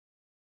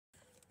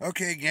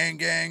Okay,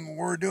 gang,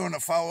 we're doing a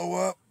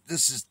follow-up.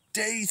 This is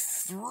day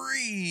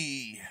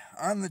 3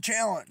 on the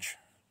challenge.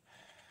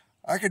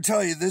 I can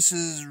tell you this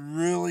has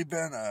really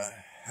been a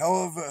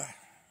hell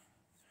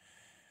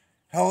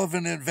of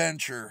an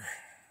adventure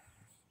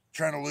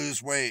trying to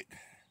lose weight.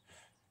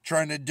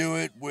 Trying to do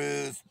it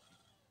with,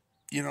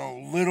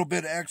 little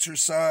bit of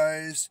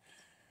exercise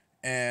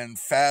and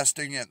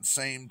fasting at the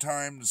same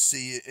time to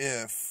see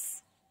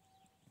if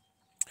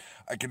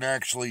I can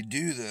actually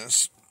do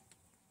this.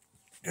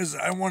 Because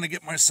I want to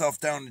get myself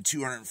down to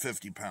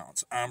 250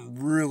 pounds. I'm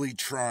really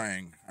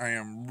trying. I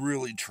am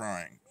really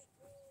trying.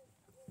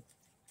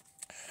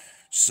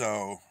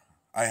 So,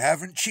 I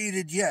haven't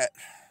cheated yet.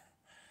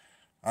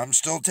 I'm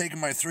still taking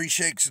my 3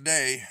 shakes a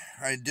day.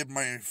 I did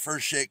my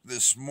first shake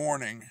this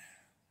morning.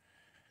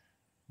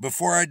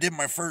 Before I did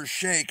my first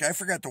shake, I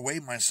forgot to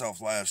weigh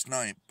myself last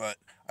night, but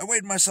I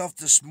weighed myself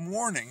this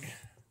morning.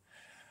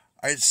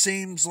 It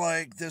seems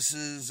like this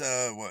is,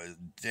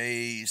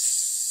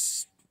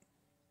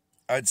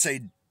 I'd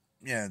say,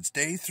 it's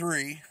day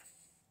 3.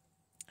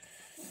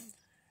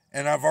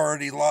 And I've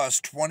already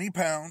lost 20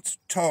 pounds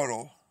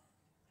total,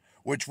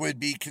 which would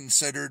be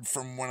considered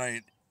from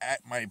when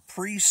at my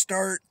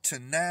pre-start to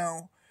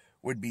now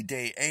would be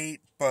day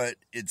 8, but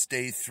it's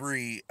day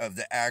 3 of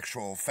the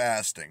actual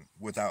fasting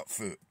without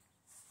food.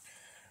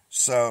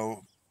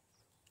 So,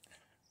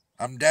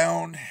 I'm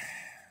down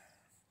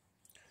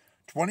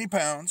 20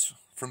 pounds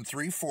from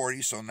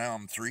 340, so now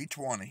I'm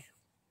 320.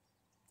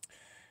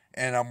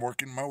 And I'm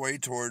working my way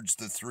towards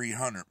the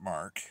 300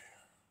 mark.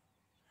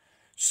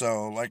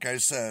 So, like I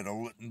said,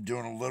 I'm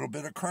doing a little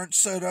bit of crunch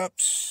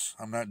sit-ups.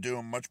 I'm not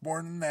doing much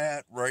more than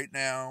that right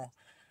now.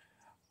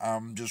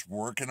 I'm just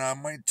working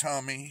on my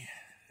tummy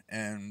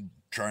and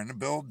trying to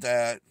build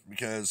that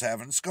because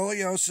having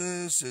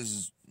scoliosis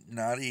is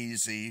not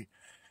easy.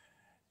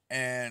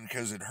 And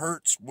because it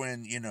hurts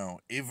when,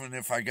 even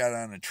if I got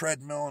on a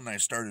treadmill and I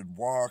started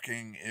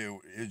walking,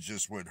 it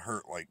just would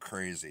hurt like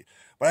crazy.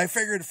 But I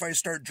figured if I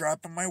start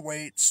dropping my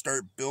weight,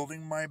 start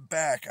building my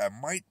back, I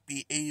might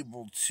be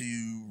able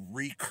to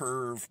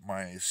recurve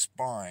my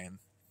spine.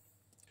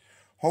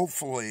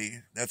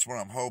 Hopefully, that's what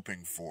I'm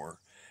hoping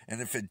for.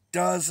 And if it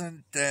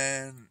doesn't,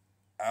 then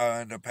I'll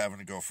end up having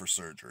to go for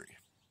surgery.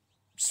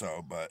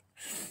 So, but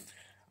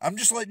I'm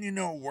just letting you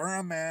know where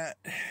I'm at.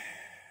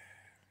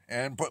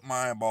 And put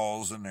my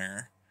eyeballs in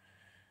there.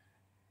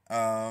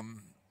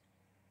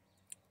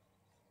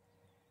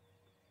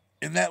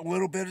 In that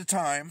little bit of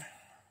time,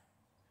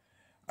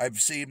 I've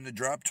seemed to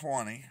drop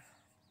 20.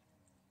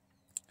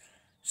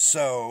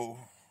 So,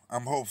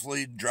 I'm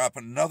hopefully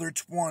dropping another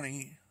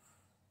 20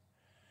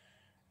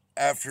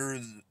 after,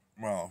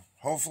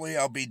 hopefully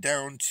I'll be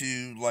down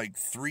to like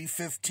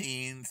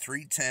 315,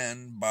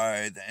 310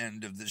 by the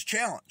end of this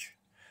challenge.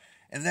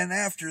 And then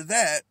after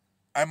that,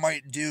 I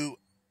might do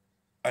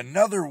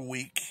another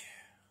week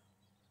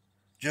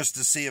just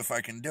to see if I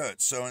can do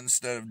it. So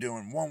instead of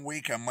doing 1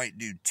 week, I might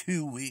do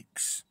 2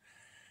 weeks.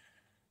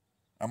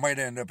 I might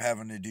end up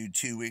having to do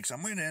 2 weeks. I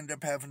might end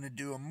up having to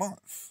do a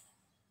month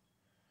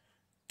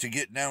to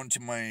get down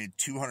to my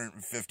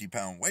 250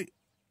 pound weight.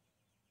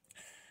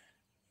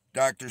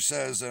 Doctor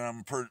says that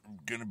I'm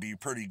going to be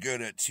pretty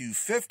good at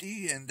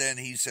 250, and then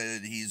he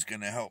said he's going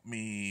to help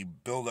me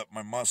build up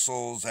my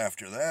muscles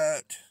after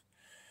that.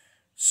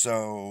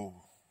 So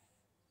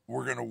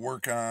we're going to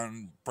work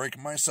on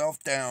breaking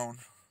myself down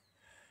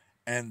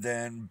and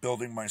then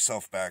building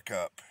myself back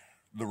up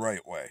the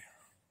right way.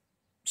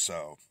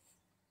 So,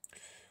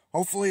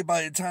 hopefully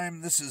by the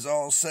time this is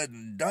all said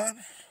and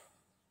done,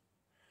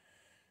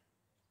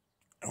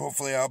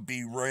 hopefully I'll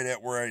be right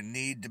at where I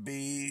need to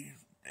be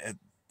at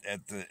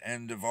the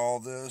end of all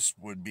this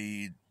would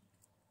be...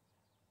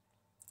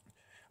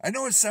 I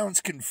know it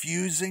sounds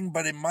confusing,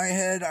 but in my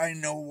head, I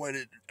know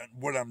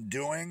what I'm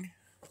doing.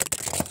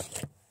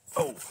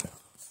 Oh.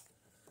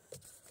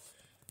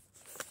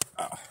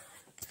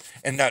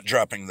 And not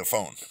dropping the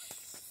phone.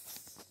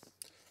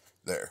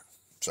 There.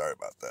 Sorry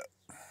about that.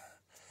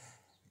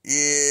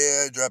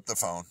 Yeah, I dropped the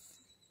phone.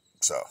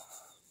 So,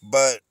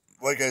 but,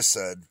 like I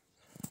said,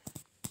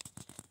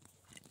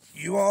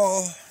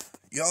 y'all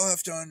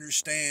have to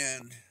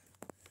understand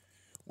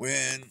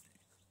when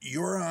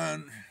you're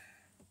on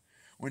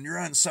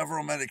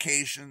several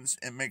medications,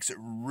 it makes it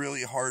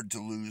really hard to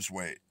lose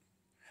weight.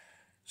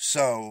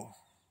 So,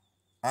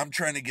 I'm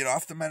trying to get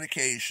off the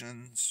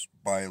medications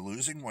by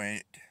losing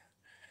weight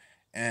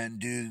and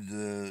do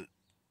the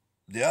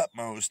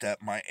utmost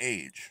at my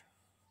age.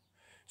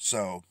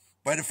 So,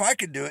 but if I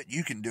can do it,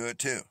 you can do it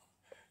too.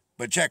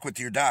 But check with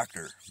your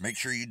doctor. Make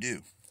sure you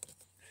do.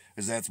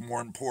 Because that's more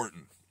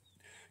important.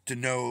 To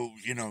know,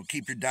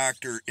 keep your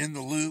doctor in the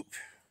loop.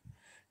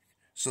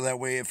 So that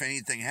way if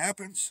anything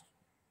happens,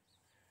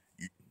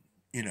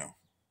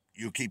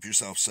 you'll keep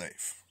yourself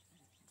safe.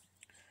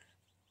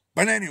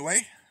 But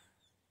anyway,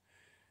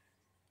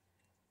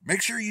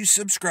 make sure you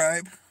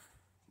subscribe,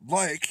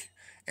 like,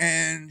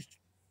 and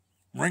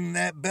ring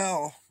that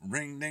bell.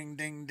 Ring, ding,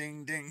 ding,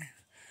 ding, ding.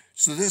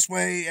 So this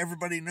way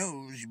everybody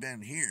knows you've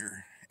been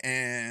here.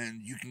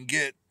 And you can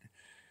get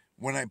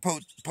when I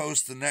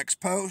post the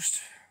next post,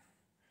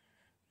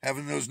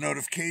 having those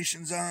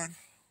notifications on.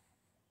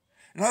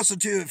 And also,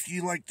 too, if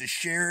you like to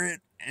share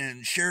it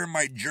and share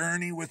my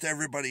journey with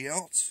everybody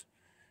else,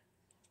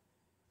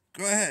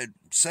 go ahead,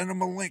 send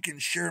them a link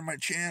and share my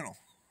channel.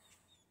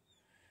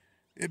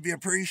 It'd be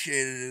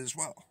appreciated as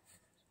well.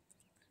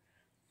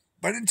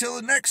 But until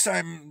the next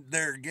time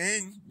there,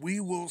 gang, we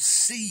will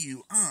see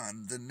you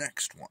on the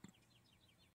next one.